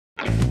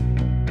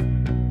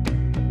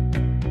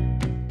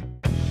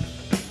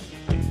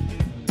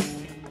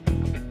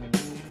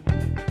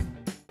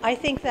I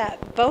think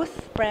that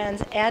both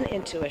brands and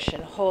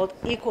intuition hold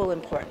equal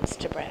importance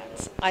to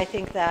brands. I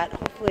think that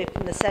hopefully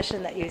from the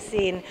session that you've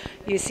seen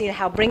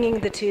how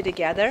bringing the two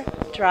together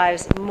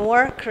drives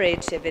more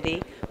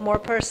creativity, more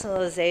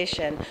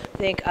personalization. I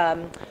think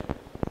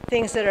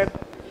things that are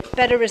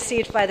better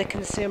received by the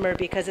consumer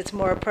because it's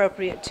more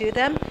appropriate to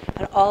them,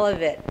 and all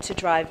of it to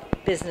drive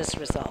business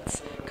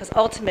results. Because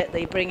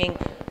ultimately, bringing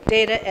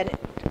data and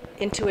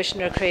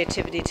intuition or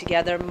creativity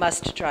together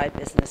must drive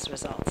business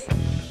results.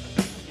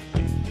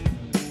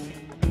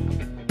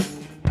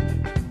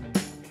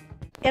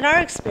 In our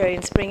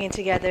experience, bringing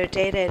together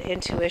data and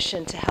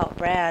intuition to help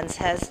brands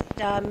has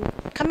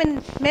come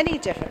in many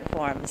different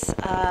forms.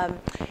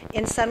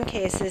 In some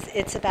cases,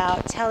 it's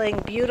about telling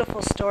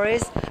beautiful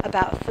stories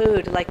about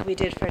food, like we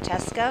did for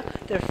Tesco,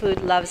 their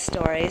food love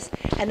stories,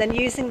 and then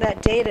using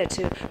that data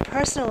to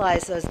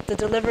personalize the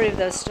delivery of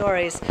those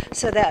stories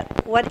so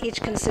that what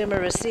each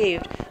consumer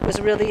received was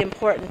really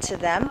important to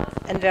them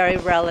and very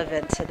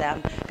relevant to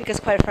them. Because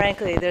quite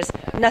frankly, there's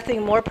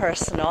nothing more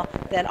personal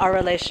than our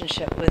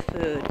relationship with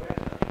food.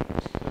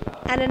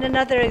 And in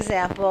another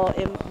example,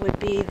 it would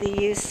be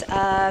the use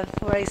of,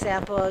 for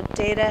example,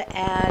 data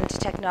and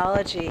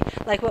technology,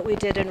 like what we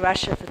did in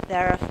Russia for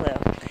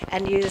TheraFlu,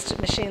 and used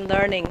machine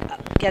learning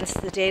against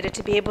the data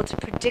to be able to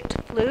predict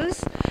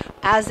flus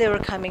as they were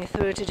coming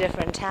through to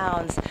different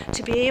towns,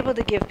 to be able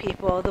to give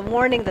people the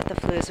warning that the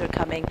flus were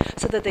coming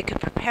so that they could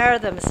prepare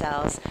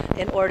themselves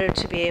in order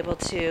to be able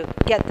to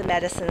get the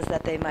medicines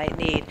that they might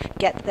need,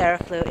 get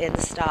TheraFlu in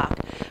stock.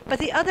 But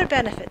the other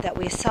benefit that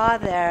we saw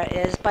there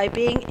is by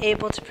being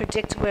able to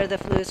predict where the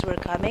flus were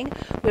coming,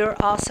 we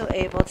were also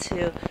able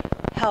to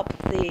help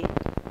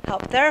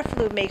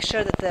TheraFlu make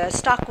sure that the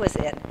stock was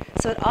in.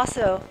 So it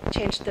also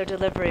changed their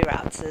delivery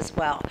routes as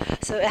well.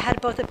 So it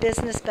had both a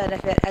business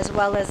benefit as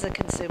well as a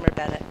consumer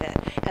benefit,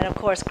 and of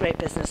course great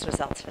business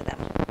results for them.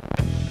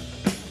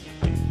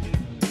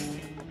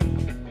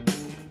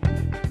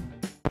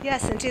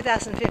 Yes, in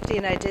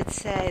 2015 I did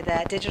say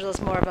that digital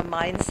is more of a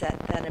mindset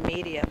than a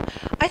medium.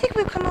 I think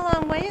we've come a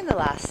long way in the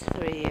last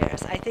 3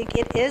 years. I think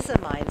it is a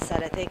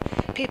mindset. I think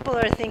people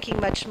are thinking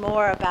much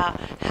more about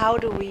how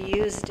do we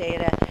use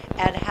data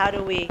and how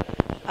do we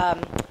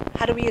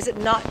use it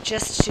not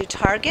just to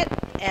target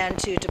and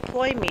to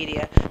deploy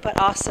media, but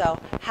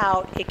also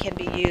how it can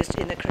be used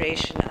in the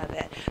creation of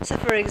it. So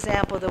for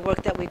example, the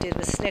work that we did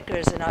with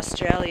Snickers in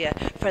Australia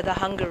for the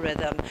hunger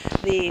rhythm,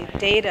 the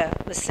data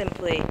was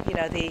simply,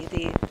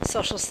 the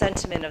social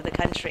sentiment of the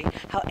country,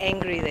 how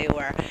angry they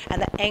were.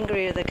 And the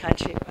angrier the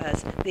country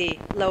was, the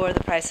lower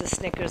the price of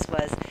Snickers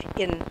was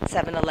in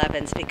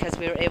 7-Elevens, because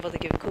we were able to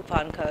give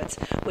coupon codes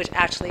which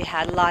actually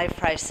had live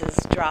prices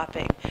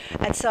dropping.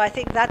 And so I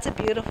think that's a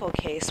beautiful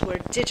case where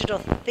digital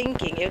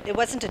thinking, it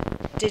wasn't a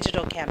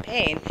digital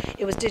campaign,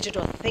 it was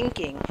digital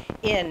thinking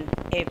in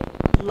a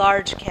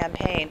large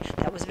campaign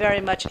that was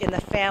very much in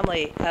the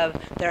family of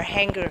their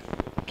hunger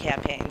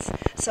campaigns.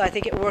 So I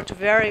think it worked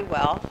very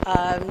well.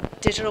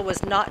 Digital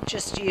was not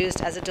just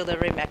used as a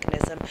delivery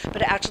mechanism,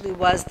 but it actually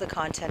was the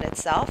content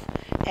itself,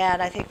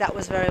 and I think that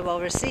was very well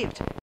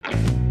received.